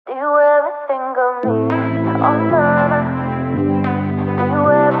you ever think of me? Oh, na-na. Do you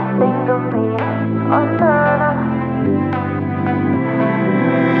ever think of me? Oh, na-na.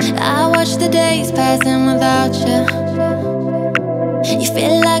 I watch the days passing without you. You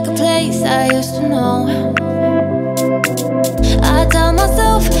feel like a place I used to know. I tell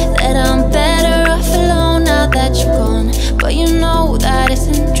myself that I'm better off alone now that you're gone, but you know that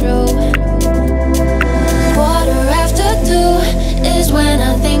isn't true. 2:15 is when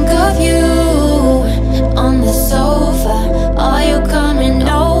I think of you. On the sofa, are you coming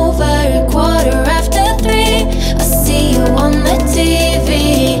over? 3:15, I see you on the TV,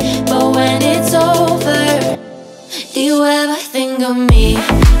 but when it's over, do you ever think of me?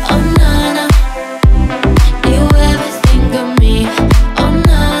 Oh, na-na. Do you ever think of me? Oh,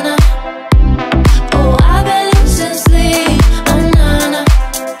 na-na. Oh, I've been losing sleep. Oh, na-na.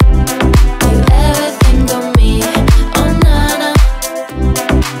 Do you ever think of me? Oh, na-na.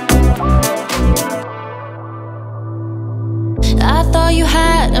 I thought you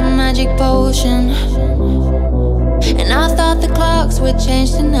had a magic potion, and I thought the clocks would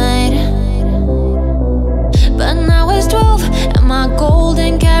change tonight. But now it's 12 and my goal